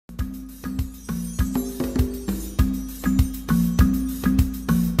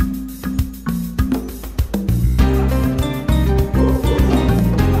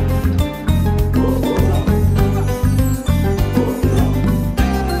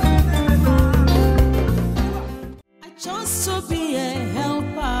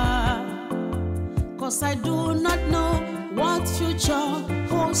future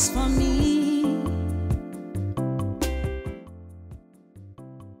holds for me.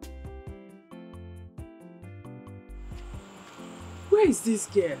 Where is this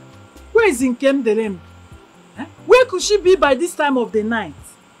girl? Where is Nkem Delem? Eh? Where could she be by this time of the night?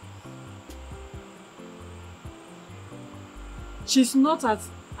 She's not at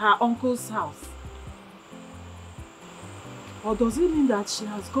her uncle's house. Or does it mean that she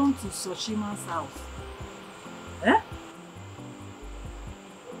has gone to Sochima's house? Eh?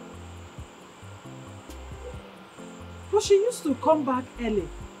 But she used to come back early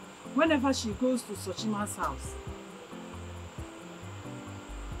whenever she goes to Sochima's house.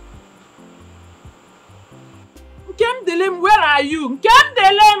 Nkem Delem, where are you? Nkem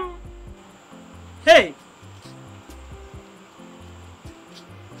Delem! Hey!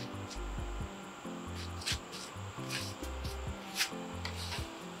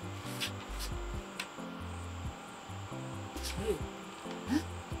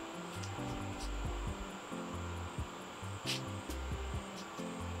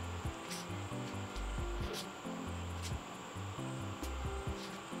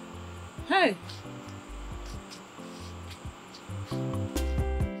 Hey!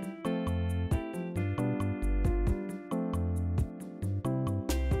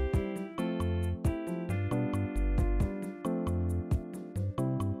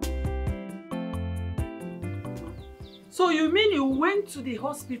 So you mean you went to the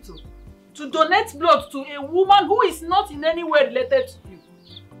hospital to donate blood to a woman who is not in any way related to you?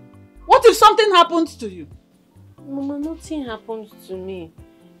 What if something happens to you? Mama, nothing happened to me.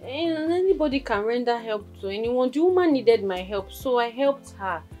 Anybody can render help to anyone. The woman needed my help, so I helped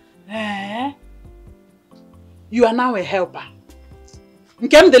her. Eh? You are now a helper.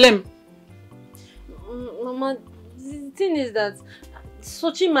 Nkem Delem. Mama, the thing is that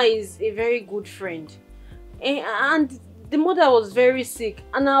Sochima is a very good friend. And the mother was very sick,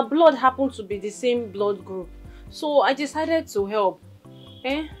 and our blood happened to be the same blood group. So I decided to help.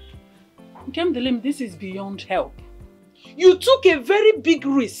 Eh? Nkem Delem, this is beyond help. You took a very big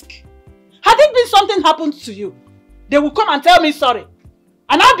risk. Had it been something happened to you, they will come and tell me sorry.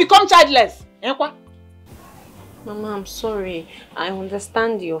 And I'll become childless. Mama, I'm sorry. I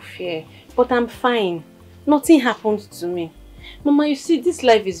understand your fear. But I'm fine. Nothing happened to me. Mama, you see, this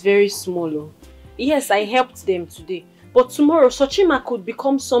life is very small. Yes, I helped them today. But tomorrow, Sochima could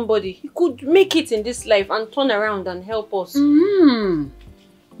become somebody. He could make it in this life and turn around and help us.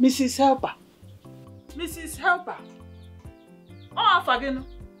 Mrs. Helper. Mrs. Helper. Oh, Fagino.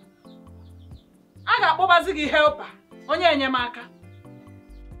 I got Bobazigi Helper. Onye enyemaka.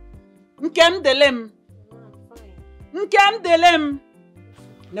 Nkem Delem. Nkem Delem.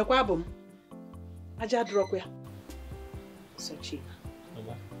 Nekwabum. Aja drokwe. Sochi.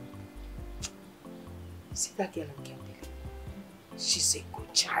 Mama. See that girl Nkem Delem? She's a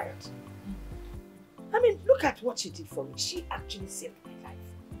good child. I mean, look at what she did for me. She actually saved my life.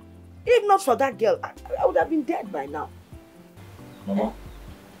 If not for that girl, I would have been dead by now. Mama,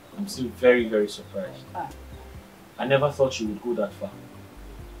 I'm still very, very surprised. I never thought you would go that far.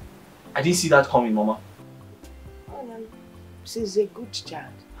 I didn't see that coming, Mama. She's a good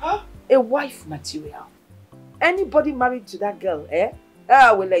child. Huh? A wife material. Anybody married to that girl,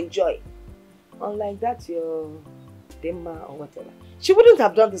 will enjoy. Unlike that, your Dema or whatever. She wouldn't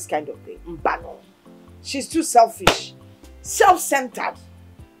have done this kind of thing. Mbano. She's too selfish. Self-centered.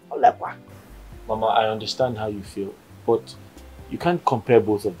 Mama, I understand how you feel, but you can't compare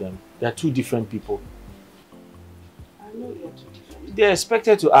both of them. They are two different people. I know they are two different. They are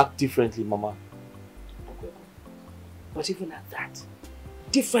expected to act differently, Mama. But even at that,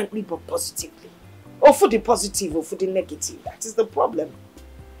 differently but positively. Or for the positive or for the negative. That is the problem.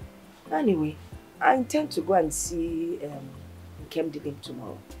 Anyway, I intend to go and see Nkem Delem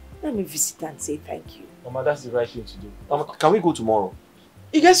tomorrow. Let me visit her and say thank you. Mama, that's the right thing to do. Mama, can we go tomorrow?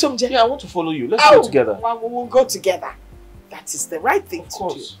 You get some? Yeah, I want to follow you. Let's go together. Well, we'll go together. That is the right thing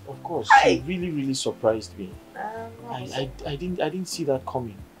to do. Of course. She really, really surprised me. I didn't see that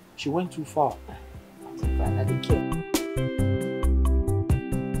coming. She went too far.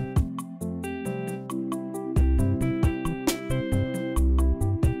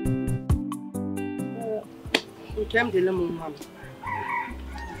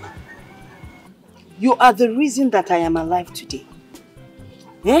 You are the reason that I am alive today.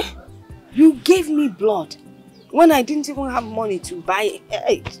 Eh? You gave me blood when I didn't even have money to buy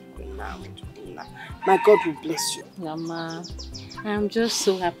it. My God will bless you. Mama, I'm just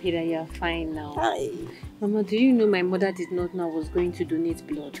so happy that you're fine now. Hi. Mama, do you know my mother did not know I was going to donate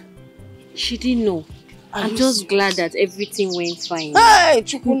blood? She didn't know. I'm just glad that everything went fine. Hey,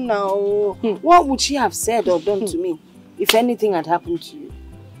 Chukwu now. What would she have said or done to me if anything had happened to you.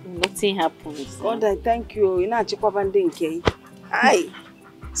 Nothing happens. God, I thank you. Hi.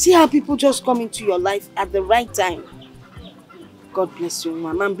 See how people just come into your life at the right time. God bless you,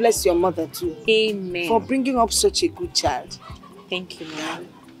 Mama, and bless your mother too. Amen. For bringing up such a good child. Thank you, Mama.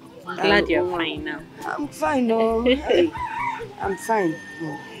 I'm glad you're fine now. I'm fine, no. Hey, I'm fine.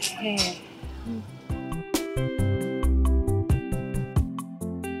 Okay.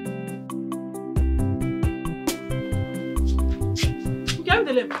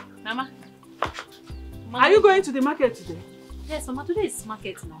 Mama. Are you going to the market today? Yes, Mama, today is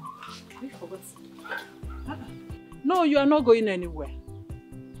market now. We forgot. No, you are not going anywhere.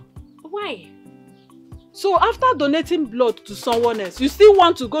 Why? So after donating blood to someone else, you still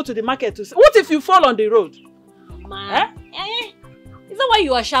want to go to the market to say, what if you fall on the road? Mama, is that why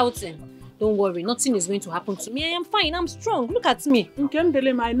you are shouting? Don't worry, nothing is going to happen to me. I am fine, I'm strong. Look at me.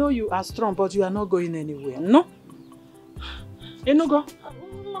 Nkemdelem, I know you are strong, but you are not going anywhere, no? Enugo?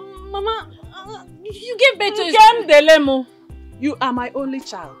 Mama, you gave birth to Nkemdelem, you are my only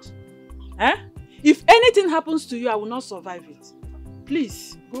child. If anything happens to you, I will not survive it.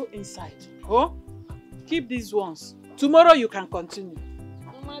 Please, go inside. Oh? Keep these ones. Tomorrow you can continue.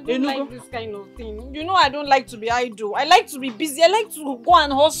 Mama, I don't like this kind of thing. You know I don't like to be idle. I like to be busy. I like to go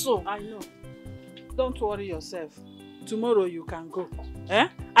and hustle. I know. Don't worry yourself. Tomorrow you can go.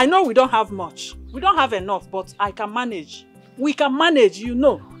 I know we don't have much. We don't have enough, but I can manage. We can manage, you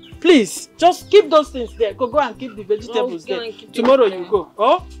know. Please, just keep those things there. Go and keep the vegetables there. Tomorrow you go.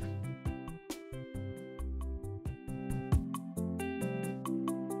 Oh?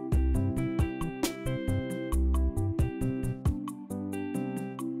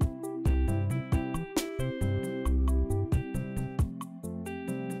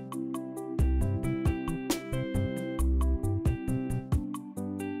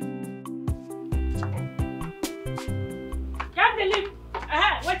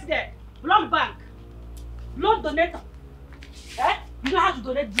 What's there? Blood bank. Blood donator. You know how to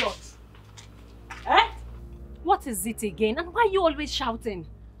donate blood. What is it again? And why are you always shouting?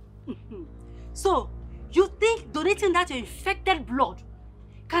 So, you think donating that infected blood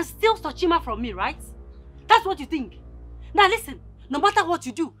can steal Sochima from me, right? That's what you think. Now listen, no matter what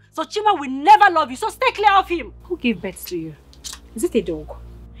you do, Sochima will never love you, so stay clear of him. Who gave birth to you? Is it a dog?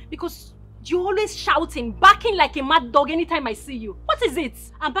 Because you're always shouting, barking like a mad dog anytime I see you. What is it?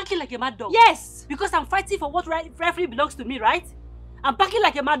 I'm barking like a mad dog? Yes! Because I'm fighting for what rightfully belongs to me, right? I'm barking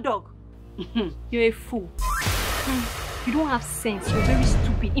like a mad dog. You're a fool. You don't have sense. You're very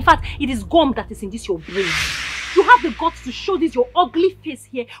stupid. In fact, it is gum that is in this your brain. You have the guts to show this your ugly face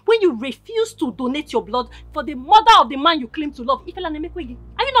here when you refuse to donate your blood for the mother of the man you claim to love. Are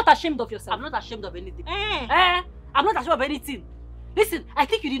you not ashamed of yourself? I'm not ashamed of anything. I'm not ashamed of anything. Listen, I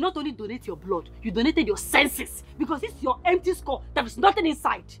think you did not only donate your blood, you donated your senses. Because this is your empty skull. There is nothing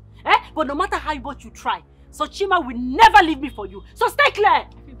inside. But no matter how much you try, Sochima will never leave me for you. So stay clear.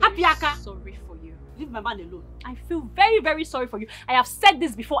 Happy Aka. Sorry for you. Leave my man alone. I feel very, very sorry for you. I have said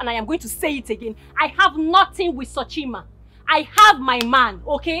this before and I am going to say it again. I have nothing with Sochima. I have my man,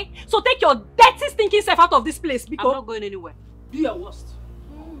 okay? So take your dirty, stinking self out of this place because... I'm not going anywhere. Do your worst.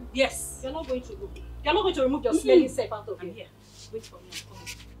 Yes. You're not going to go. You're not going to remove your smelling self out of here. Wait for me, I'm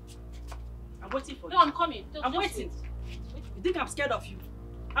coming. I'm waiting for you. No, I'm coming. I'm waiting. You think I'm scared of you?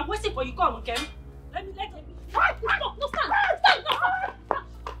 I'm waiting for you. Come, okay? Let me. No, stand! Stand! No!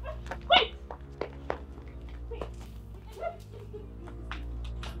 Wait!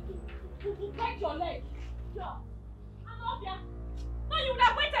 You break your leg. Yeah. I'm not here. No, you would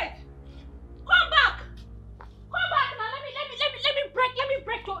have waited. Come back! Come back now. Let me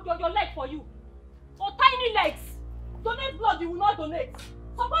break your leg for you. For tiny legs. Donate blood, you will not donate.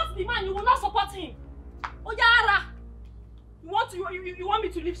 Support the man, you will not support him. Oyara! You want me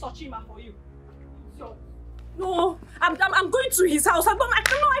to leave Sochima for you? So, no, I'm going to his house. I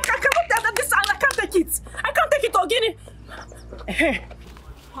can't take it. I can't take it again.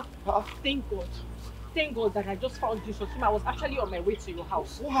 Thank God. Thank God that I just found you, Sochima. I was actually on my way to your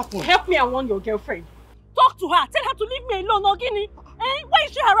house. What happened? Help me and warn your girlfriend. Talk to her. Tell her to leave me alone, Ogini. Why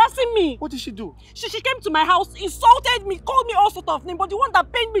is she harassing me? What did she do? She came to my house, insulted me, called me all sort of names, but the one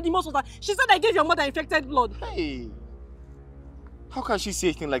that pained me the most was that she said I gave your mother infected blood. Hey! How can she say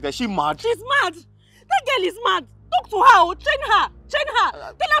anything like that? Is she mad? She's mad! That girl is mad! Talk to her, train her!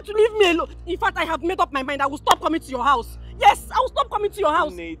 Tell her to leave me alone. In fact, I have made up my mind. I will stop coming to your house. Yes, I will stop coming to your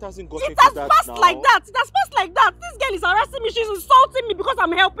house. It hasn't got It has passed like that. It has passed like that. This girl is harassing me. She's insulting me because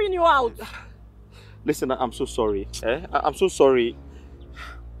I'm helping you out. Listen, I'm so sorry. I'm so sorry.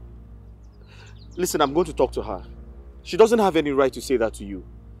 Listen, I'm going to talk to her. She doesn't have any right to say that to you.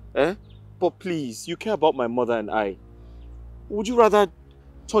 But please, you care about my mother and I. Would you rather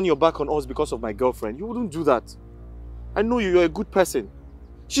turn your back on us because of my girlfriend? You wouldn't do that. I know you're a good person.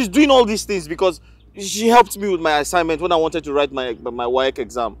 She's doing all these things because she helped me with my assignment when I wanted to write my WAEC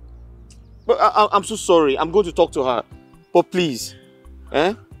exam. But I'm so sorry. I'm going to talk to her. But please,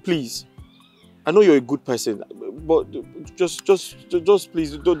 please. I know you're a good person, but just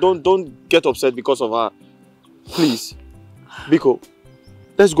please don't get upset because of her. Please, Biko,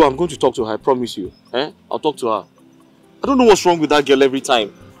 let's go. I'm going to talk to her. I promise you. I'll talk to her. I don't know what's wrong with that girl every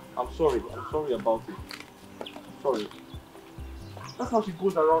time. I'm sorry. I'm sorry about it. Sorry. That's how she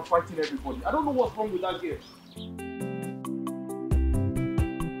goes around fighting everybody. I don't know what's wrong with that girl.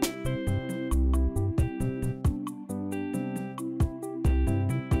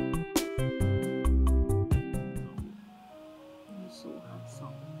 You're so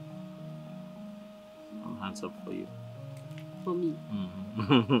handsome. I'm handsome for you. For me?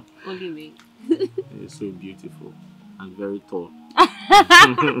 Only me. You're so beautiful and very tall.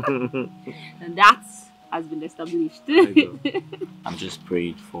 And that has been established. I'm just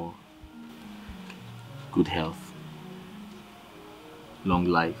praying for good health, long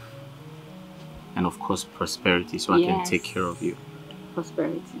life, and of course prosperity, so I can take care of you.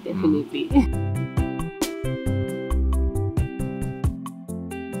 Prosperity, definitely.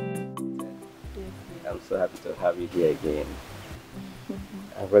 I'm so happy to have you here again.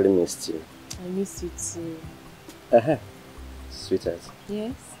 I've really missed you. I miss you too. Sweetheart.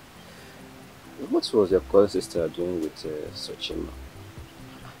 Yes? What was your cousin sister doing with Sochima?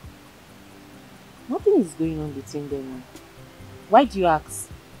 Nothing is going on between them. Why do you ask?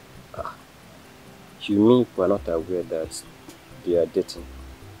 You mean you are not aware that they are dating?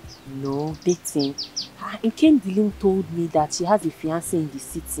 No, dating. Iken Dilim told me that she has a fiancé in the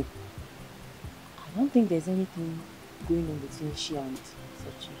city. I don't think there's anything going on between she and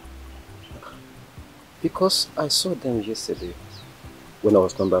Sochi. Because I saw them yesterday when I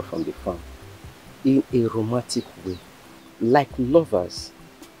was coming back from the farm. In a romantic way. Like lovers.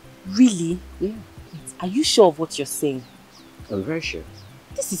 Really? Yeah. Are you sure of what you're saying? I'm very sure.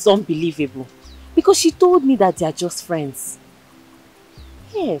 This is unbelievable. Because she told me that they are just friends.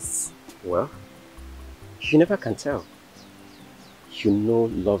 Yes. Well, you never can tell. You know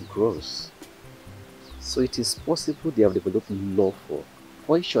love grows. So it is possible they have developed love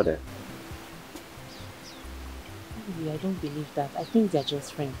for each other. Really, I don't believe that. I think they are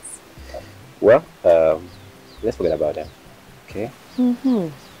just friends. Well, let's forget about them. Okay?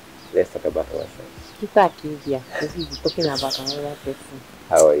 Let's talk about ourselves. Kita Akivia, because we'll be talking about another person.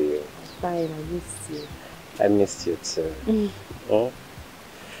 How are you? Fine, I missed you. I missed you too. Oh,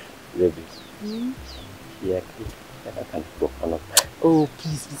 baby. Yeah, I can open up. Oh,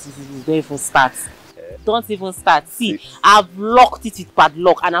 please, don't even start. Don't even start. See, I've locked it with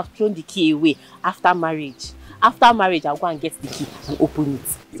padlock and I've thrown the key away after marriage. After marriage, I'll go and get the key and open it.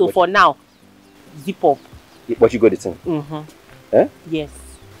 So for now, zip up. But you got it in? Yes.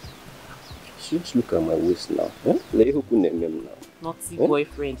 Just look at my waist now. Let you open them now. Naughty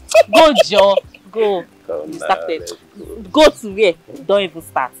boyfriend. Go, Joe. Go. You started. Go to where? Don't even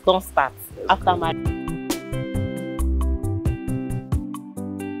start. Don't start. After marriage.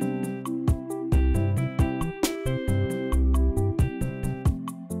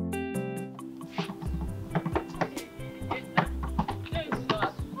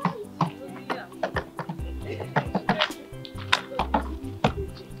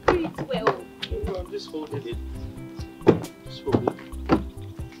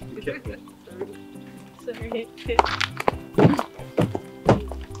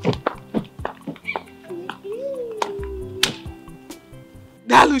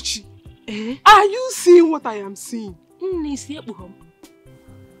 Daluchi, are you seeing what I am seeing?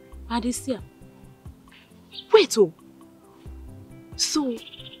 Wait, so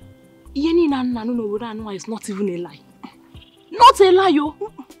Yeni Nanu is not even a lie. Not a lie, yo.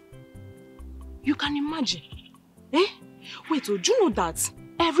 You can imagine. Wait, do you know that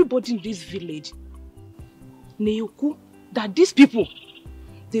everybody in this village, Neyoku, that these people,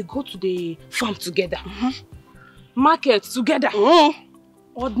 they go to the farm together, market together,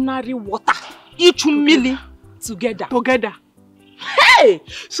 ordinary water, each milli together. Hey!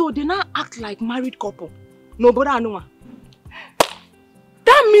 So they now act like married couple. Nobody know.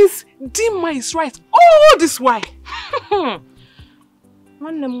 That means Dima is right all this while.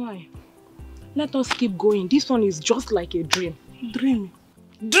 Let us keep going. This one is just like a dream. Dreaming.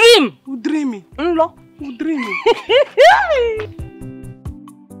 Dream! Who dreaming? Nlo. Who dreaming?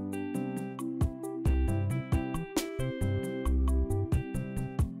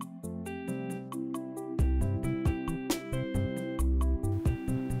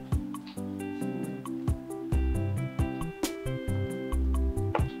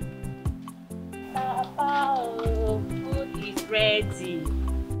 ready.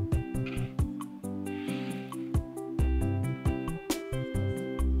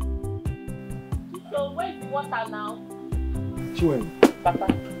 So where's the water now? Chuen, Papa.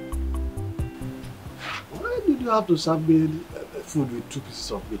 why did you have to serve me food with 2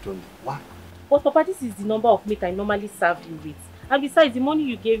 pieces of meat only? Why? But Papa, this is the number of meat I normally serve you with. And besides, the money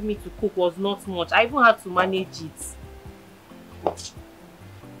you gave me to cook was not much. I even had to manage it.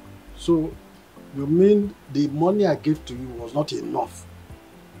 So, you mean the money I gave to you was not enough?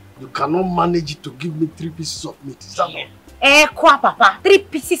 You cannot manage it to give me 3 pieces of meat, is that all? Kwa, Papa, 3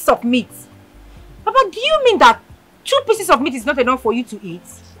 pieces of meat. Papa, do you mean that 2 pieces of meat is not enough for you to eat?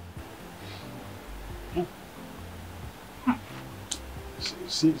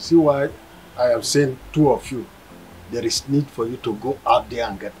 See why I am saying 2 of you. There is need for you to go out there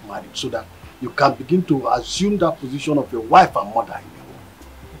and get married so that you can begin to assume that position of a wife and mother in the home.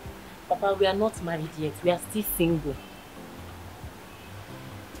 Papa, we are not married yet. We are still single.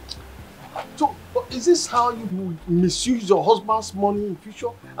 So, is this how you misuse your husband's money in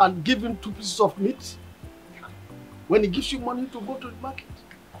future and give him 2 pieces of meat? When he gives you money to go to the market?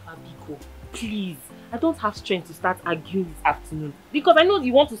 Papa Biko, please. I don't have strength to start arguing this afternoon. Because I know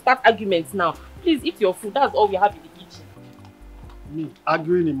you want to start arguments now. Please eat your food. That's all we have in the kitchen. Me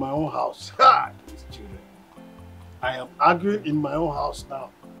arguing in my own house. Ha! These children. I am arguing in my own house now.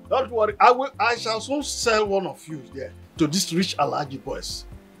 Don't worry. I shall soon sell one of you there to these rich Alaji boys.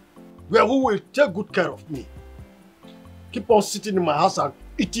 Who will take good care of me. Keep on sitting in my house and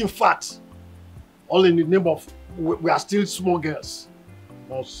eating fat. All in the name of we are still small girls.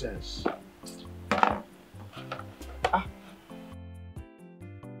 Nonsense.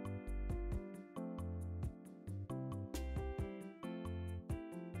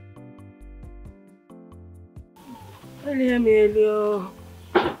 Elio.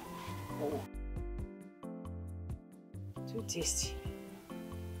 Too tasty.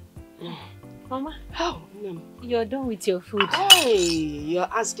 Mama, how? You're done with your food. Hey, you're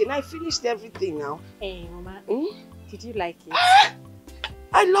asking. I finished everything now. Hey, Mama. Did you like it?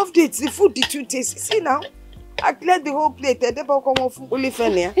 I loved it. The food did too tasty. See now? I cleared the whole plate.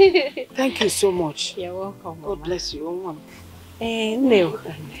 Thank you so much. You're welcome, Mama. God bless you. No.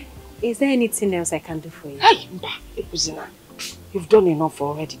 Is there anything else I can do for you? Hey, you've done enough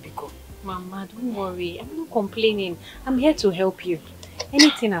already, Biko. Mama, don't worry. I'm not complaining. I'm here to help you.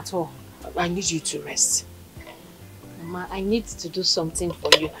 Anything at all. I need you to rest. Mama, I need to do something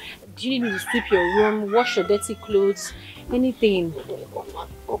for you. Do you need to sweep your room, wash your dirty clothes, anything?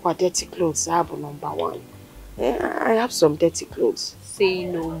 What dirty clothes? I have number 1. I have some dirty clothes. Say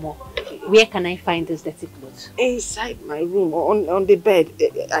no more. Where can I find those dirty clothes? Inside my room, on the bed.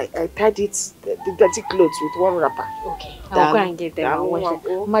 I tied it, the dirty clothes with one wrapper. Okay, I'll go and get them and wash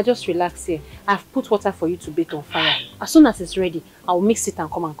them. Mama, just relax here. I've put water for you to bake on fire. As soon as it's ready, I'll mix it and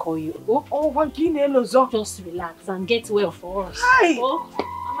come and call you. Just relax and get well for us. Hi!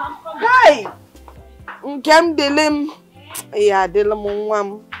 Mama, hi! Nkem delim. Yeah,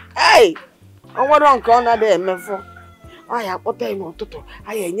 delim. Hey! I want to go on there, I have put in on toto.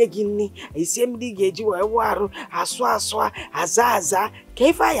 I am yegini. I see me geji waru. Aswa. Azaza.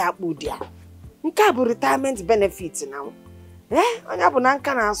 Kefa ya budia. Nkabu retirement benefits now. Onya bu na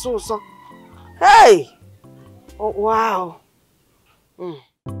nka na so. Hey! Oh, wow.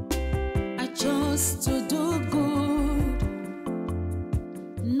 I chose to do good.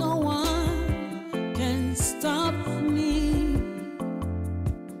 No one can stop me.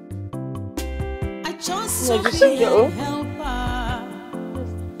 I chose to be a helper.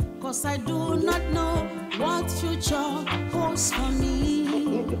 'Cause I do not know what future holds for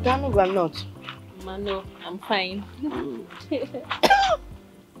me. I'm not. Mano, I'm fine.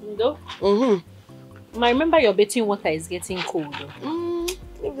 No? I remember your bathing water is getting cold.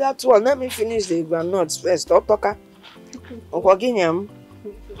 If that's one, let me finish the granuts first. Otoka.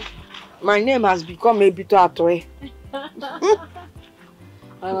 My name has become a bit atwe.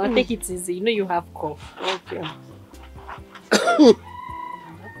 I'll take it easy. You know you have cough. Okay.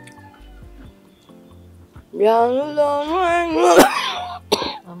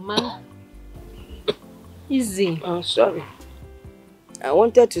 Mama. Easy. I'm sorry. I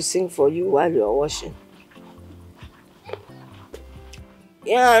wanted to sing for you while you're washing.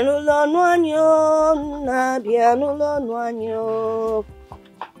 Pianulo nuanyo, na pianulo nuanyo.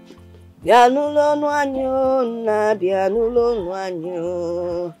 Pianulo nuanyo, na pianulo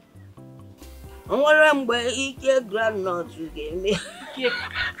nuanyo. Onwere mgbe ike granot ga-eme.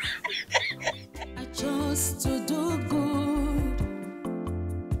 I chose to do good.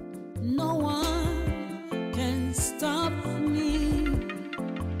 No one can stop me.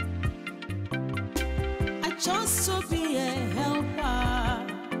 I chose to be a helper.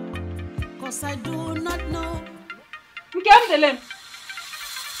 'cause I do not know. Nkem Delem.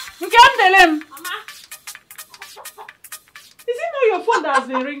 Mama. Is it not your phone that has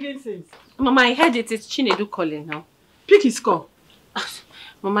been ringing since? Mama, I heard it. It's Chinedu calling now. Pick his call.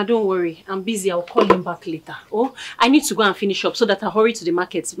 Mama, don't worry. I'm busy. I'll call him back later. Oh, I need to go and finish up so that I'll hurry to the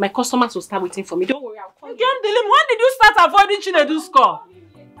market. My customers will start waiting for me. Don't worry, I'll call you. Nkem Delem, when did you start avoiding Chinedu's call?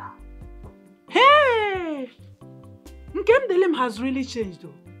 Hey! Nkem Delem has really changed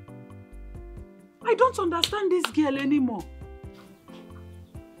though. I don't understand this girl anymore.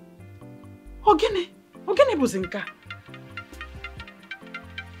 Ogene Buzinka.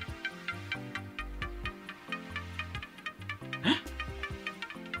 Huh?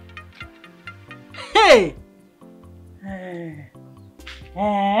 Hey!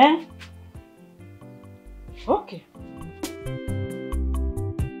 Okay.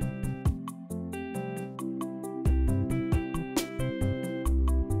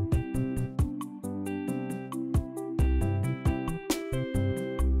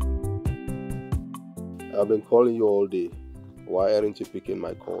 I've been calling you all day. Why aren't you picking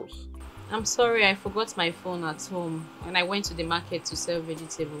my calls? I'm sorry, I forgot my phone at home and I went to the market to sell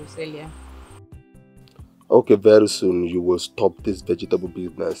vegetables earlier. Okay, very soon you will stop this vegetable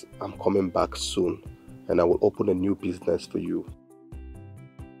business. I'm coming back soon and I will open a new business for you.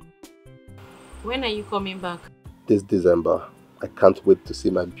 When are you coming back? This December. I can't wait to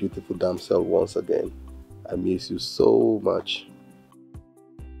see my beautiful damsel once again. I miss you so much.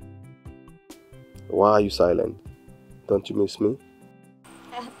 Why are you silent? Don't you miss me?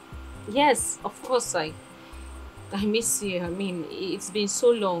 Yes, of course I miss you. I mean, it's been so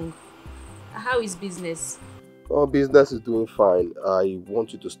long. How is business? Oh, business is doing fine. I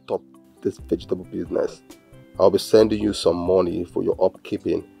want you to stop this vegetable business. I'll be sending you some money for your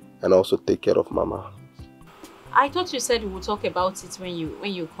upkeeping and also take care of Mama. I thought you said we would talk about it when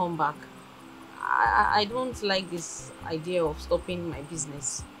you come back. I don't like this idea of stopping my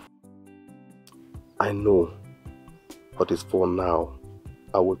business. I know, but it's for now.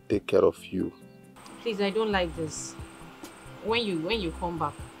 I will take care of you. Please, I don't like this. When you come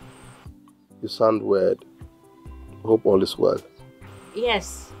back. You sound weird. Hope all is well.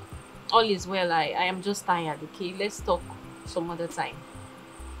 Yes, all is well. I am just tired, okay? Let's talk some other time.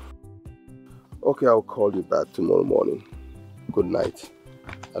 Okay, I'll call you back tomorrow morning. Good night.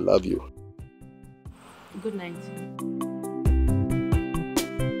 I love you. Good night.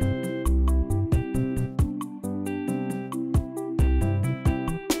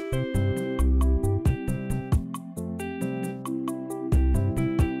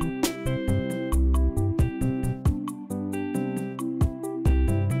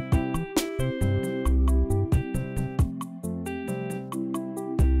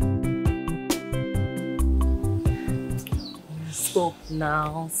 Stop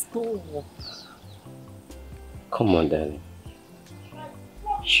now, stop. Come on, darling.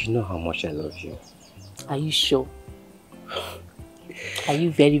 You know how much I love you. Are you sure? Are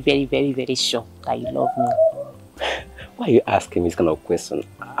you very, very, very, very sure that you love me? Why are you asking me this kind of question?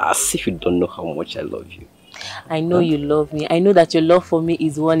 As if you don't know how much I love you. I know you love me. I know that your love for me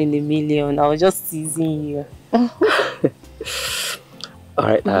is 1 in a million. I was just teasing you.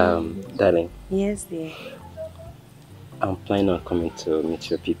 Alright, darling. Yes, dear. I'm planning on coming to meet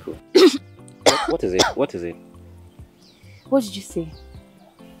your people. What is it? What is it? What did you say?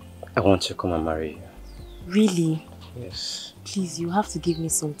 I want to come and marry you. Really? Yes. Please, you have to give me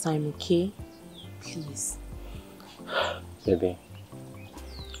some time, okay? Please. Baby,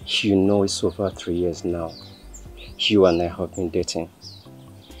 you know it's over 3 years now. You and I have been dating.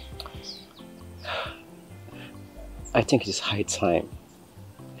 I think it's high time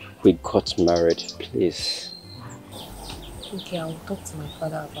we got married, please. Okay, I'll talk to my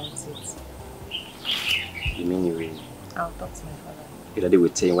father about it. You mean you will? I'll talk to my father. Your daddy will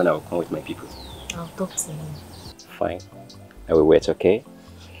tell you when I will come with my people. I'll talk to him. Fine. I will wait, okay?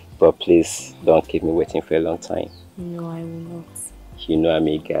 But please don't keep me waiting for a long time. No, I will not. You know I'm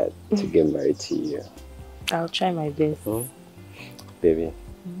eager to get married to you. I'll try my best. Baby,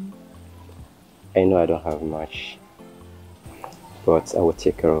 I know I don't have much, but I will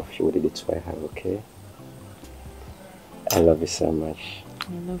take care of you with the little I have, okay? I love you so much.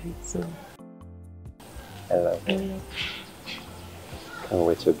 I love you too. I love you. Can't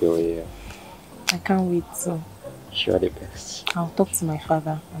wait to be with you. I can't wait too. You are the best. I'll talk to my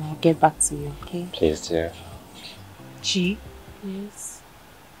father and I'll get back to you, okay? Please, dear. Chi? Yes.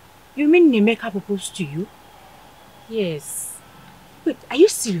 You mean Nemeka proposed to you? Yes. Wait, are you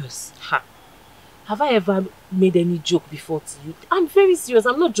serious? Ha. Have I ever made any joke before to you? I'm very serious.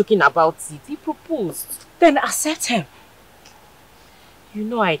 I'm not joking about it. He proposed. Then accept him. You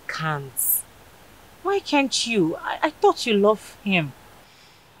know I can't. Why can't you? I thought you love him.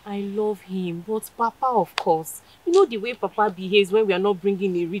 I love him, but Papa, of course. You know the way Papa behaves when we are not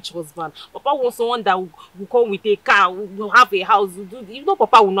bringing a rich husband. Papa wants someone that will come with a car, will have a house. You know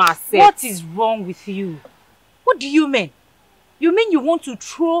Papa will not accept. What is wrong with you? What do you mean? You mean you want to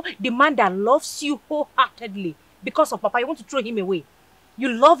throw the man that loves you wholeheartedly because of Papa? You want to throw him away? You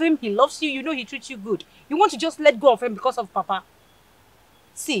love him, he loves you, you know he treats you good. You want to just let go of him because of Papa?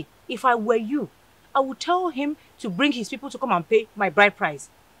 See, if I were you, I would tell him to bring his people to come and pay my bride price.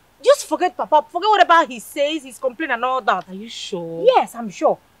 Just forget Papa, forget whatever he says, his complaint and all that. Are you sure? Yes, I'm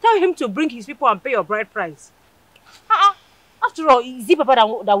sure. Tell him to bring his people and pay your bride price. After all, is it Papa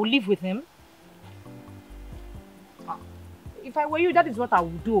that will live with him? If I were you, that is what I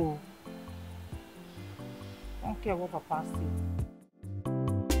would do. I don't care what Papa says.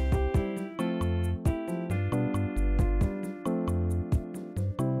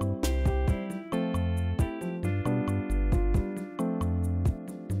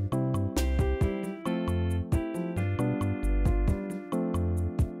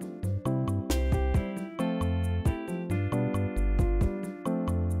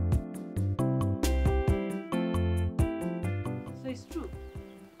 It's true.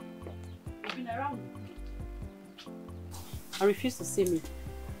 You've been around. I refuse to see me.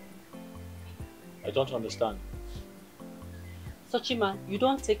 I don't understand. Sochima, you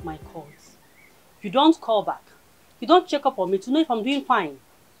don't take my calls. You don't call back. You don't check up on me to know if I'm doing fine.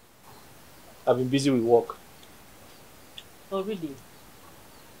 I've been busy with work. Oh, really?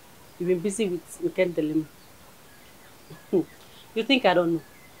 You've been busy with Kendelim. You think I don't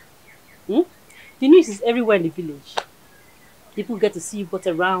know? The news is everywhere in the village. People get to see you go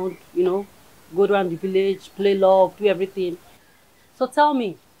around, you know, go around the village, play love, do everything. So tell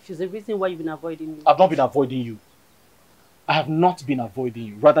me, if there's a reason why you've been avoiding me. I've not been avoiding you. I have not been avoiding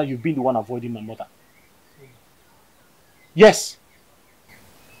you. Rather, you've been the one avoiding my mother. Yes.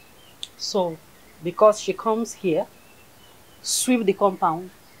 So, because she comes here, sweep the compound,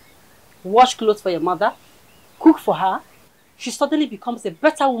 wash clothes for your mother, cook for her, she suddenly becomes a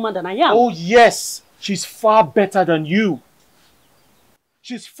better woman than I am. Oh yes, she's far better than you.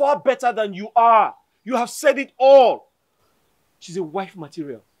 She's far better than you are. You have said it all. She's a wife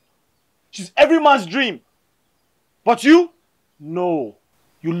material. She's every man's dream. But you? No.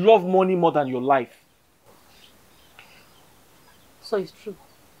 You love money more than your life. So it's true.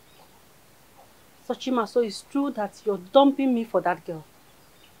 Sochima, so it's true that you're dumping me for that girl.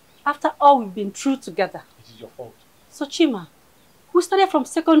 After all we've been through together. It is your fault. Sochima, we started from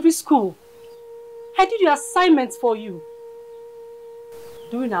secondary school. I did your assignments for you.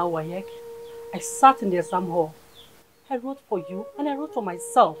 During our WAEC, I sat in the exam hall. I wrote for you and I wrote for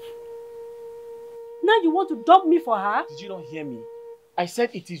myself. Now you want to dump me for her? Did you not hear me? I said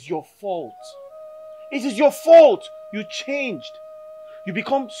it is your fault. It is your fault. You changed. You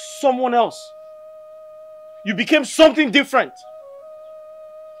become someone else. You became something different.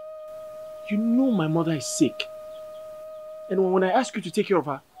 You know my mother is sick. And when I ask you to take care of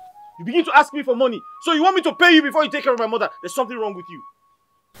her, you begin to ask me for money. So you want me to pay you before you take care of my mother? There's something wrong with you.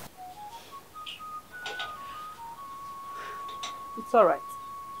 It's alright.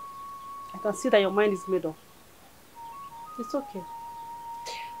 I can see that your mind is made up. It's okay.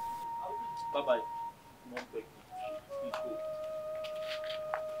 Bye-bye. Please go.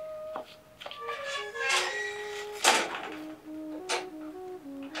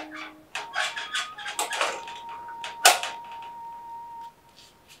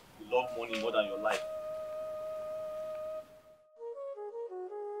 You love money more than your life.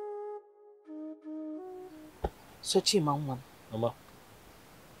 Sochima, Mama.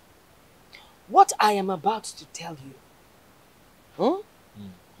 What I am about to tell you,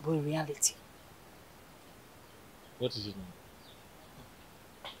 but in reality. What is it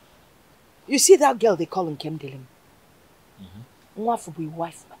now? You see that girl they call him Kemdelim? Wife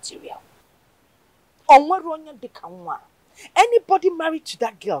material. Anybody married to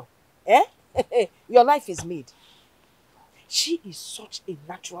that girl, your life is made. She is such a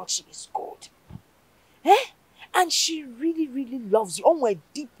natural, she is good. And she really, really loves you. Oh, my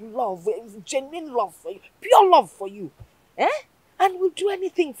deep love, genuine love for you, pure love for you. And will do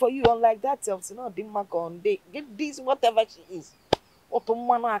anything for you. Unlike that else, you know, get this, whatever she is.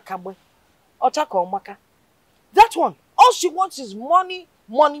 That one, all she wants is money,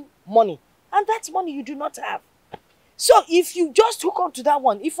 money, money. And that's money you do not have. So if you just hook on to that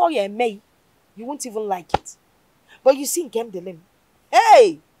one, if all you're a May, you won't even like it. But you see in Kemdelim,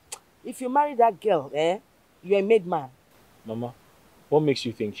 hey, if you marry that girl, you're a made man. Mama, what makes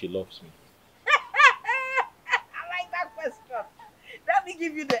you think she loves me? I like that question. Let me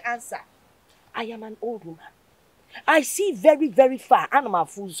give you the answer. I am an old woman. I see very, very far. And I'm a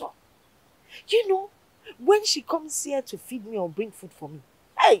fuzo. You know, when she comes here to feed me or bring food for me,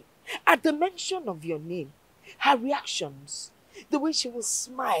 hey, at the mention of your name, her reactions, the way she will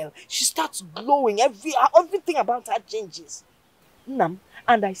smile, she starts glowing, everything about her changes. Nam,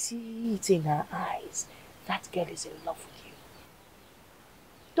 and I see it in her eyes. That girl is in love with you.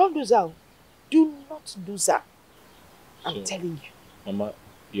 Don't do that. Do not do that. I'm telling you. Mama,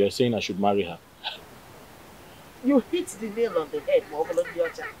 you're saying I should marry her? You hit the nail on the head, Mama.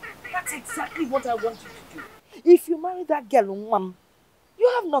 That's exactly what I want you to do. If you marry that girl, Mom,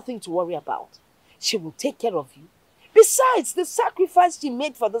 you have nothing to worry about. She will take care of you. Besides, the sacrifice she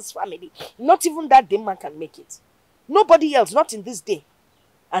made for this family, not even that demon can make it. Nobody else, not in this day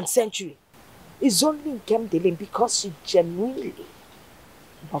and century, is only in Kemdele because she genuinely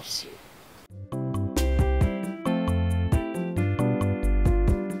loves you.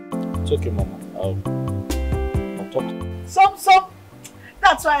 It's okay, Mama. I'll talk to you. Some.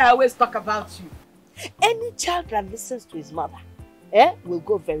 That's why I always talk about you. Any child that listens to his mother, will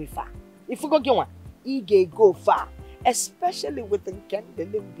go very far. If you go get one, he go far. Especially with the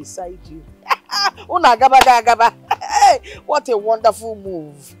Kemdele beside you. Una gaba. What a wonderful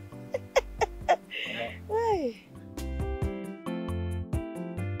move. Hey.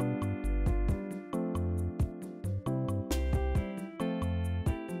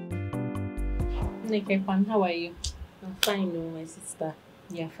 Nekekwan, how are you? I'm fine, no, my sister.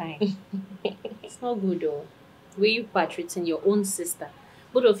 You're fine. It's not good though. Were you treating your own sister?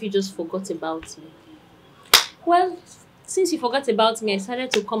 Both of you just forgot about me. Well, since you forgot about me, I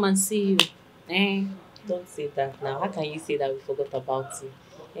decided to come and see you. Don't say that now. How can you say that we forgot about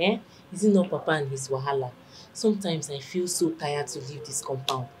you? Is it not Papa and his wahala? Sometimes I feel so tired to leave this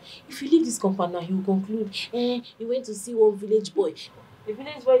compound. If you leave this compound now, he will conclude, you went to see one village boy. A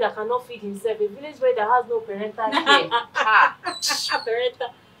village boy that cannot feed himself. A village boy that has no parental care.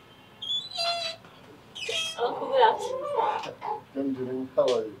 Parental. Uncle, good afternoon. How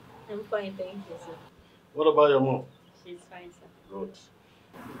are you? I'm fine, thank you, sir. What about your mom? She's fine, sir. Good.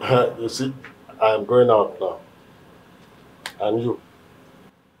 You see, I am going out now. And you,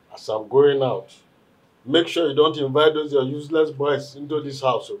 as I'm going out, make sure you don't invite those your useless boys into this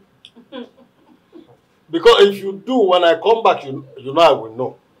house. Because if you do, when I come back, you know I will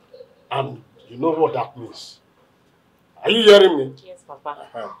know. And you know what that means. Are you hearing me? Yes,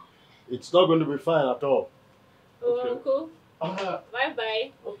 Papa. It's not going to be fine at all. Oh, okay. Uncle.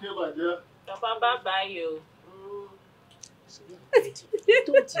 Bye-bye. Okay, my dear. Papa, bye-bye, you.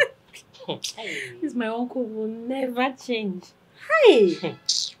 This my uncle will never change. Hi.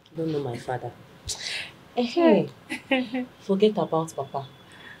 Don't know my father. Hey. Forget about Papa.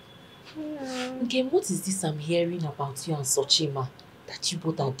 Okay, what is this I'm hearing about you and Sochima? That you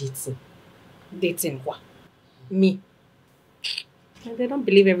both are dating? Dating what? Me. They don't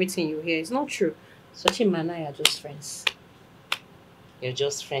believe everything you hear. It's not true. Sochima and I are just friends. You're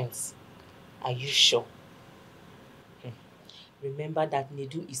just friends? Are you sure? Remember that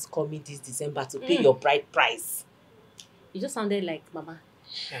Nedu is coming this December to pay your bride price. You just sounded like Mama.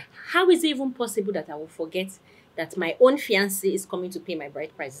 How is it even possible that I will forget that my own fiancé is coming to pay my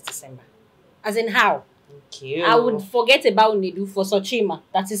bride price this December? As in how? Okay. I would forget about Nedu for Sochima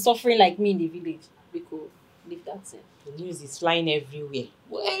that is suffering like me in the village. Because leave that in. The news is flying everywhere.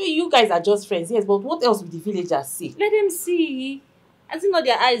 Well, you guys are just friends, yes, but what else will the villagers see? Let them see. As in not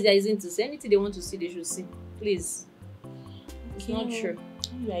their eyes, there isn't to see. Anything they want to see, they should see. Please. It's not true.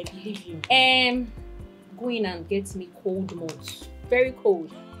 I believe you. Go in and get me cold mods. Very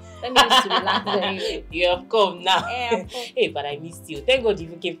cold. Let me just relax very. You have come now. Hey, but I missed you. Thank God you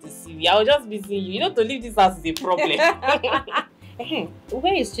even came to see me. I was just missing you. You know, to leave this house is a problem.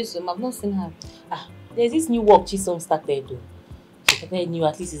 Where is Chisom? I've not seen her. There's this new work Chisom started though. She started new,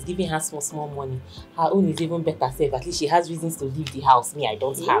 at least it's giving her small money. Her own is even better self. At least she has reasons to leave the house. Me, I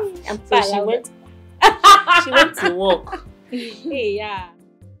don't have. So she went to work. Hey, yeah.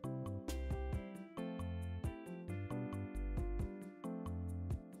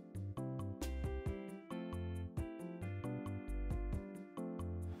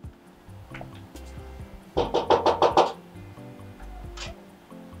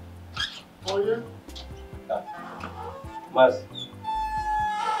 Oh, yeah? Mas.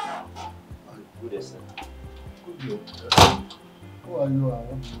 Good, sir. Good. Who are you and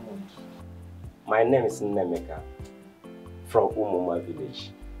what do you want? My name is Nemeka from Umuma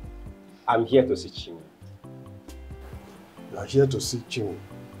village. I'm here to see Chimi. You are here to see Chimi?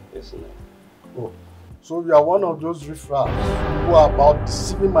 Yes, sir. Oh, so you are one of those riffraffs who are about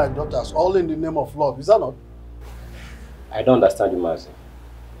deceiving my daughters all in the name of love, is that not? I don't understand you, Mazi.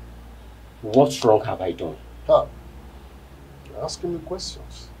 What wrong have I done? You're asking me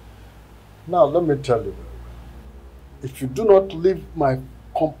questions. Now, let me tell you, if you do not leave my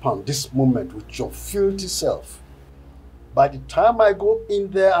compound this moment with your filthy self, by the time I go in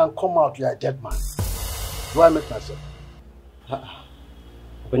there and come out, you're a dead man. Do I make myself?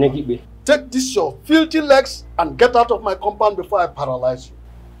 Take this your filthy legs and get out of my compound before I paralyze you.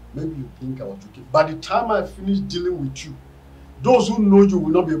 Maybe you think I was joking. By the time I finish dealing with you, those who know you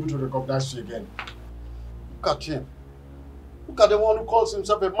will not be able to recognize you again. Look at him. Look at the one who calls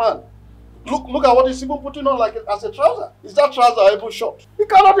himself a man. Look at what he's even putting on like as a trouser. Is that trouser even short? He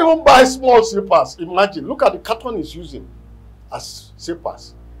cannot even buy small slippers. Imagine. Look at the carton he's using as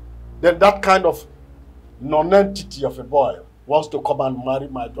slippers. Then that kind of non-entity of a boy wants to come and marry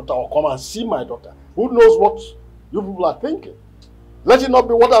my daughter or come and see my daughter. Who knows what you people are thinking? Let it not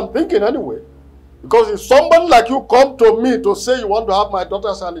be what I'm thinking anyway. Because if somebody like you come to me to say you want to have my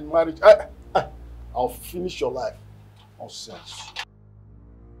daughter's hand in marriage, I'll finish your life. Nonsense.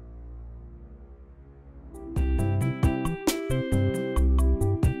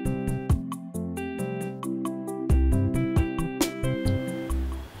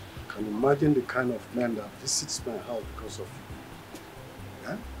 Imagine the kind of man that visits my house because of you.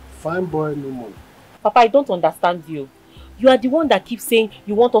 Yeah? Fine boy, no money. Papa, I don't understand you. You are the one that keeps saying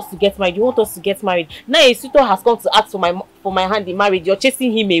you want us to get married, you want us to get married. Now a suitor has come to ask for my hand in marriage, you're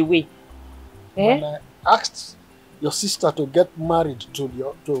chasing him away. When I asked your sister to get married to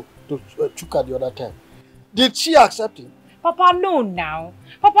Chuka the other time, did she accept him? Papa, no now.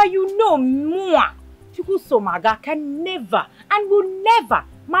 Papa, you know Mua. Chuku Somaga can never and will never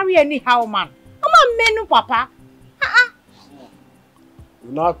marry anyhow man. I'm a menu, Papa.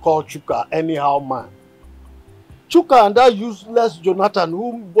 You now call Chuka anyhow man. Chuka and that useless Jonathan,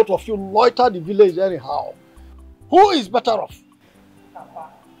 whom both of you loiter the village anyhow. Who is better off?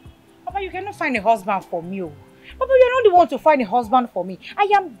 Papa, you cannot find a husband for me. Papa, you're not the one to find a husband for me. I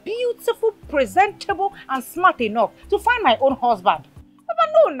am beautiful, presentable, and smart enough to find my own husband.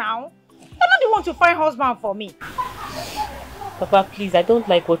 Papa, no now. You're not the one to find a husband for me. Papa, please, I don't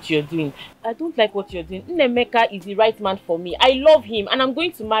like what you're doing. I don't like what you're doing. Nnemeka is the right man for me. I love him and I'm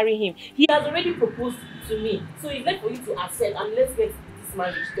going to marry him. He has already proposed to me. So it's left for you to accept and let's get this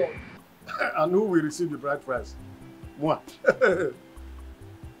marriage done. And who will receive the bride price? What?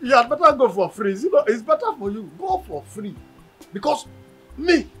 You had better go for free. You know, it's better for you. Go for free. Because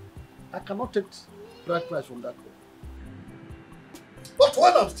me, I cannot take bride price from that girl. But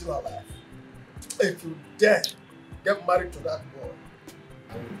when I'm still alive, if you dare get married to that boy,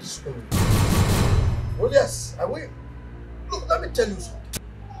 I will disown you. Oh yes, I will. Look, let me tell you something.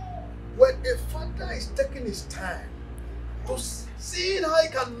 When a father is taking his time to see how he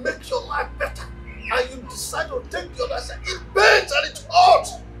can make your life better, and you decide to take the other side, it pains and it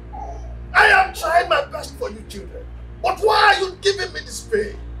hurts. I am trying my best for you children. But why are you giving me this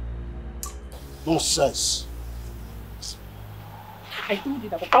pain? Nonsense. I told you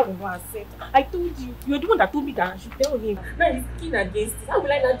that Papa will not accept. I told you. You're the one that told me that I should tell him. Now he's keen against it. How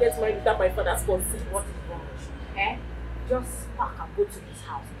will I not get married without my father's consent? What is wrong with you? Just pack and go to his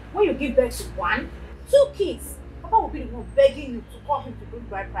house. When you give birth to 1, 2 kids, Papa will be the one begging you to call him to bring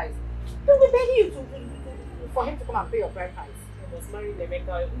bride price. He will be begging you for him to come and pay your bride price. I must marry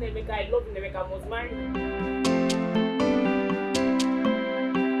Nnemeka. Nnemeka, I love Nnemeka. I must marry him.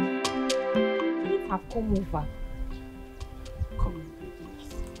 Please have come over.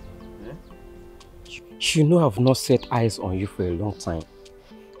 You know I've not set eyes on you for a long time.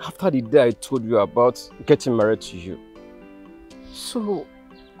 After the day I told you about getting married to you. So,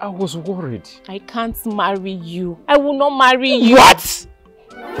 I was worried. I can't marry you. I will not marry you. What?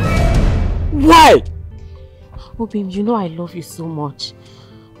 Why? Oh babe, you know I love you so much.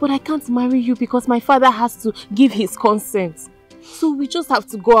 But I can't marry you because my father has to give his consent. So we just have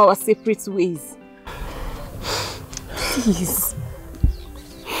to go our separate ways. Please.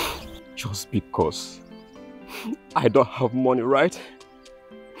 Just because I don't have money, right?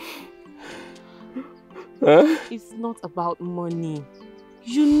 Huh? It's not about money.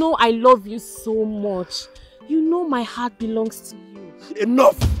 You know I love you so much. You know my heart belongs to you.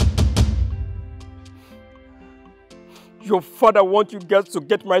 Enough! Your father wants you girls to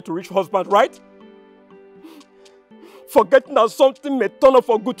get married to rich husband, right? Forgetting that something may turn up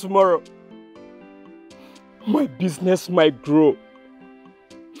for good tomorrow. My business might grow.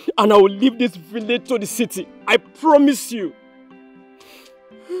 And I will leave this village to the city. I promise you.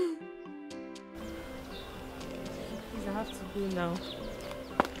 Please, I have to go now.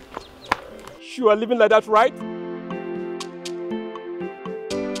 You are living like that, right?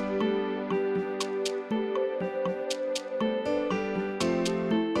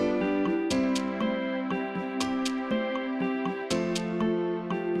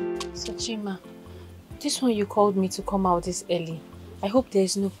 Sochima, this one you called me to come out this early. I hope there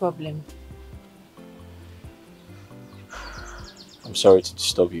is no problem. I'm sorry to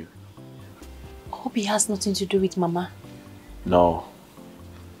disturb you. Hope it has nothing to do with Mama. No.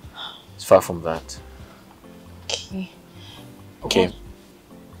 It's far from that. Okay. Okay.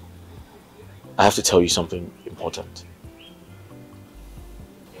 I have to tell you something important.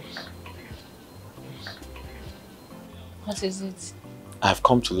 What is it? I have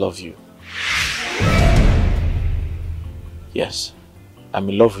come to love you. Yes, I'm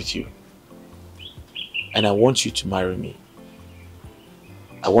in love with you. And I want you to marry me.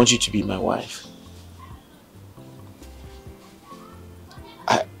 I want you to be my wife.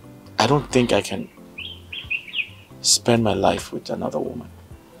 I don't think I can spend my life with another woman.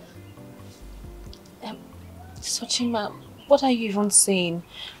 Sochima, what are you even saying?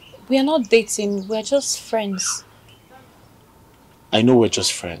 We are not dating, we are just friends. I know we're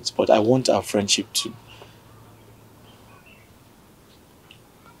just friends, but I want our friendship to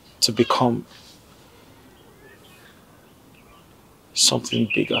become something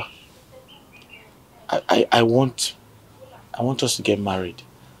bigger. I want us to get married.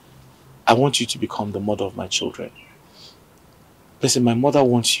 I want you to become the mother of my children. Listen, my mother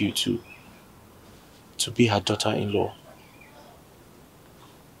wants you to be her daughter-in-law.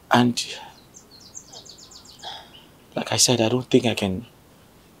 And like I said, I don't think I can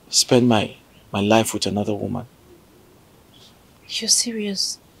spend my life with another woman. You're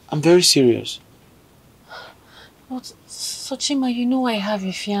serious? I'm very serious. But Sochima, you know I have a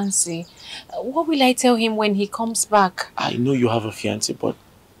fiancé. What will I tell him when he comes back? I know you have a fiancé, but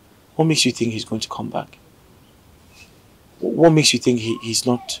what makes you think he's going to come back? What makes you think he's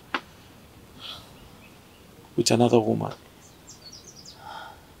not with another woman?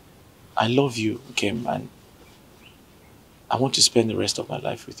 I love you, Kim, and I want to spend the rest of my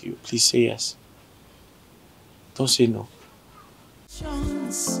life with you. Please say yes. Don't say no.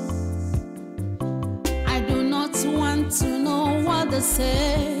 I do not want to know what they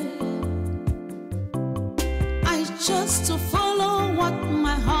say. I just to follow what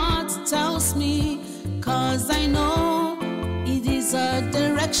my heart tells me, 'cause I know it is a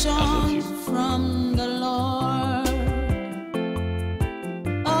direction from the Lord.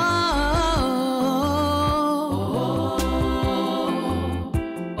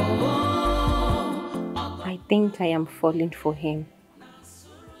 I think I am falling for him.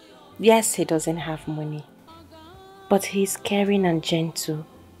 Yes, he doesn't have money, but he's caring and gentle.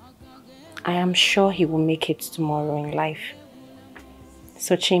 I am sure he will make it tomorrow in life.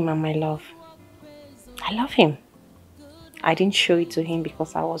 Sochima, my love, I love him. I didn't show it to him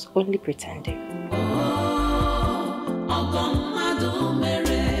because I was only pretending.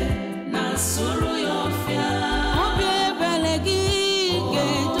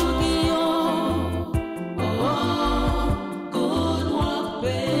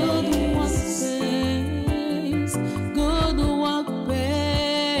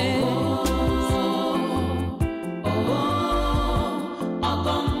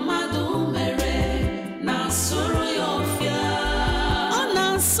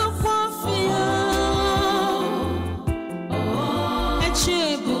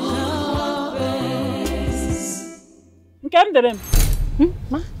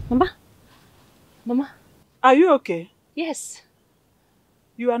 Mama? Are you okay? Yes.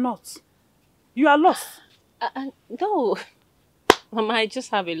 You are not. You are lost. No. Mama, I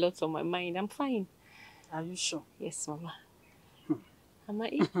just have a lot on my mind. I'm fine. Are you sure? Yes, Mama. Mama,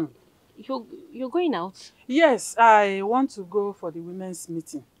 you're going out? Yes, I want to go for the women's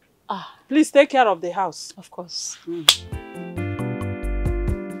meeting. Please take care of the house. Of course.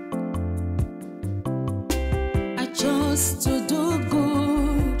 I chose to do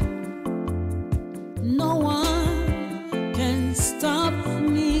good. No one can stop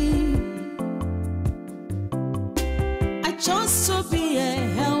me. I chose to be a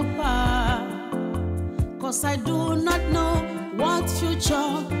helper, 'cause I do not know what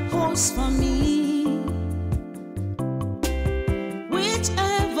future holds for me.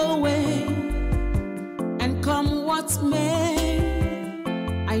 Whichever way, and come what may,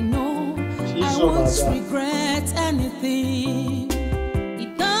 I know I won't regret anything.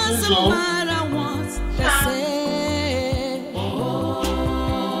 It doesn't matter what they say.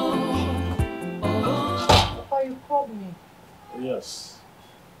 Papa, you called me. Yes.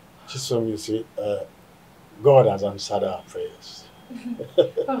 Just so you see, God has answered our prayers.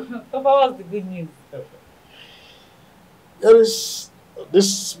 Papa, what's the good news? There is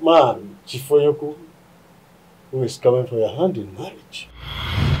this man, Chifoyoku, who is coming for your hand in marriage.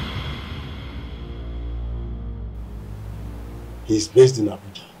 He's based in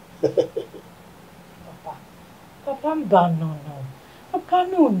Abuja. Papa, no. Papa,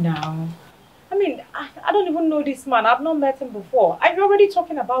 no now. I mean, I don't even know this man. I've not met him before. And you're already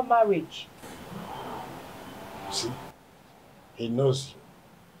talking about marriage. See? He knows you.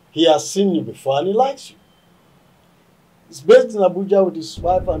 He has seen you before and he likes you. He's based in Abuja with his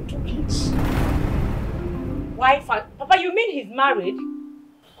wife and 2 kids. Wife and... Papa, you mean he's married?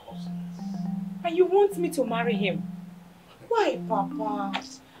 Of course. And you want me to marry him? Why, Papa?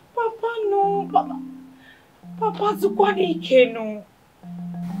 Papa, no. Papa, Zukwane no.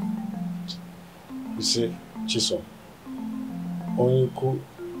 You see, Chisom, Onyeko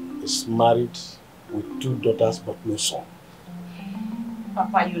is married with 2 daughters but no son.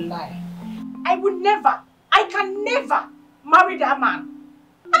 Papa, you lie. I can never marry that man.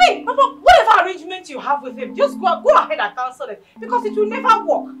 I mean, Papa, whatever arrangement you have with him, just go ahead and cancel it because it will never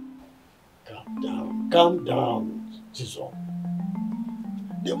work. Calm down, Chisom.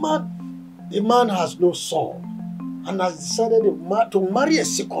 The man has no son and has decided to marry a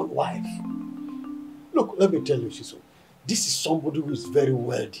second wife. Look, let me tell you, Chisom, this is somebody who is very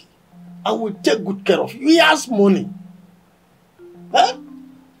wealthy and will take good care of you. He has money. Huh?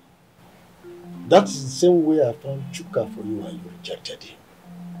 That is the same way I found Chuka for you and you rejected him.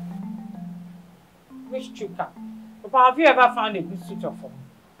 Which Chuka? Papa, have you ever found a good suitor for me?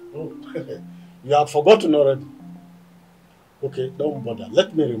 Oh, you have forgotten already. Okay, don't bother.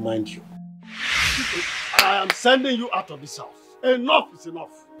 Let me remind you. I am sending you out of this house. Enough is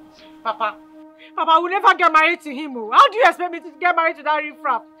enough. Papa, I will never get married to him. How do you expect me to get married to that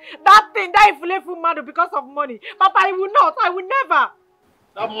riffraff? That thing, that ifuleful man because of money. Papa, I will not. I will never.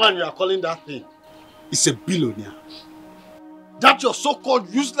 That man you are calling that thing is a billionaire. That your so-called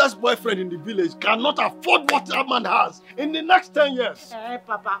useless boyfriend in the village cannot afford what that man has in the next 10 years. Hey,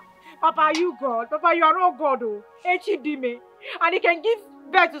 Papa, are you God? Papa, you are not God. H.E.D.M. And he can give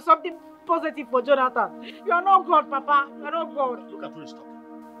birth to something positive for Jonathan. You are not God, Papa. You are not God. Look at who is talking.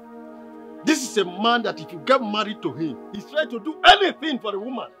 This is a man that if you get married to him, he's ready to do anything for a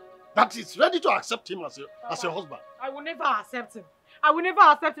woman. That is ready to accept him as a husband. I will never accept him. I'm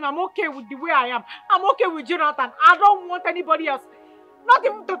okay with the way I am. I'm okay with Jonathan. I don't want anybody else. Not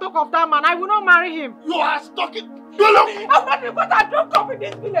even to talk of that man. I will not marry him. You are talking. I'm not because I don't come in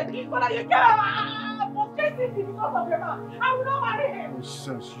this village. But you can't frustrate me because of your man. I will not marry him.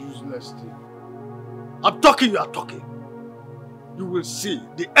 Nonsense, useless thing. I'm talking, you are talking. You will see.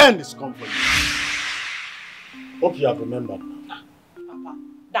 The end is come for you. Hope you have remembered. Papa,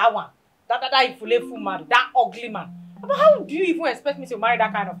 that one. That ifuleful man. That ugly man. But how do you even expect me to marry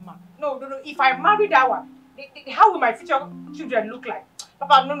that kind of man? No. If I marry that one, how will my future children look like?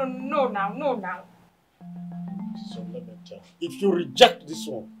 Papa, no now. So let me tell you, if you reject this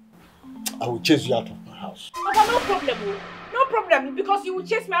one, I will chase you out of my house. Papa, no problem, because you will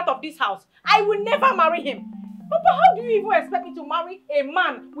chase me out of this house. I will never marry him. Papa, how do you even expect me to marry a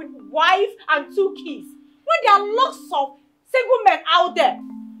man with wife and 2 kids when there are lots of single men out there?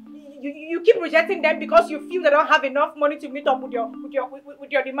 You keep rejecting them because you feel they don't have enough money to meet up with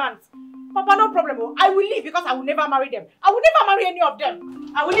your demands. Papa, no problem. I will leave because I will never marry them. I will never marry any of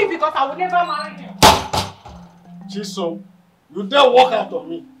them. I will leave because I will never marry them. Chisom, you dare walk out of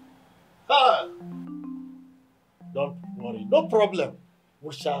me. Don't worry, no problem.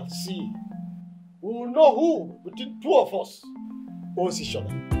 We shall see. We will know who between 2 of us owns each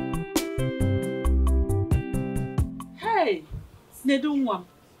other. Hey, Nedunwam.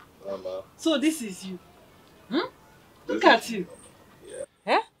 Mama. So this is you. Look at you. Yeah.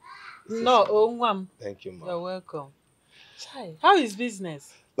 Eh? No, Onwam. Thank you, Mama. You're welcome. Chai, how is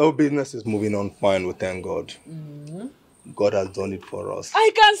business? Oh, business is moving on fine, we thank God. God has done it for us. I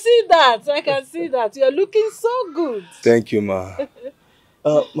can see that. You're looking so good. Thank you, Ma.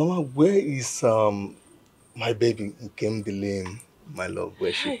 Mama, where is my baby, Nkem Delim, my love? Where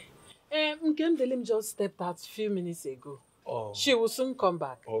is she? Nkem Delim just stepped out a few minutes ago. Oh. She will soon come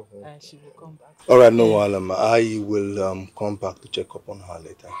back. Oh, okay. And she will come back. All right, no problem. I will come back to check up on her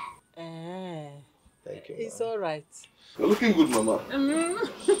later. Thank you, It's all right. You're looking good, Mama.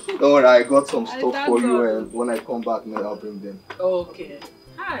 Don't worry, I got some stuff for you, and when I come back, I'll bring them. Okay.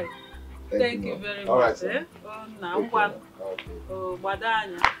 Hi. Thank you very all much. Right, Oh, now one. Oh,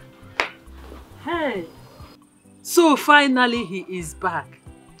 Badanya. Hey. So finally he is back.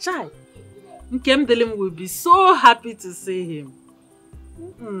 Chai. Nkem Delim will be so happy to see him.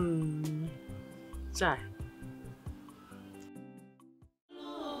 Chai.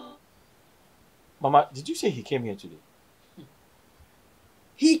 Mama, did you say he came here today?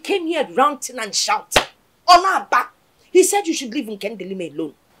 He came here ranting and shouting. On our back. He said you should leave Nkem Delim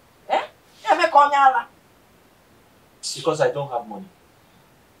alone. Because I don't have money.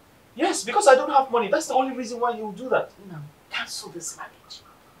 Yes, because I don't have money. That's the only reason why you do that. Now, cancel this marriage,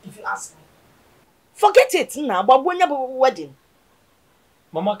 if you ask me. Forget it now, but when you're wedding.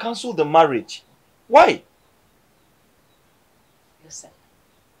 Mama, cancel the marriage. Why? Listen,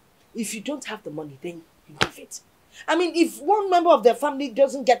 if you don't have the money, then you leave it. I mean, if one member of the family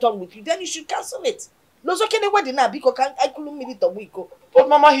doesn't get on with you, then you should cancel it. But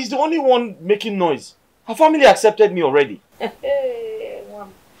Mama, he's the only one making noise. Her family accepted me already.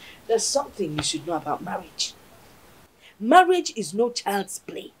 There's something you should know about marriage. Marriage is no child's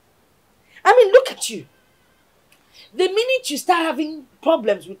play. I mean, look at you. The minute you start having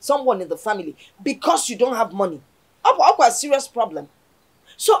problems with someone in the family because you don't have money, I've got a serious problem.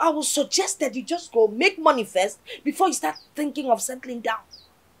 So I will suggest that you just go make money first before you start thinking of settling down.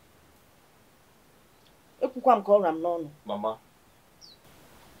 Mama,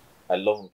 I love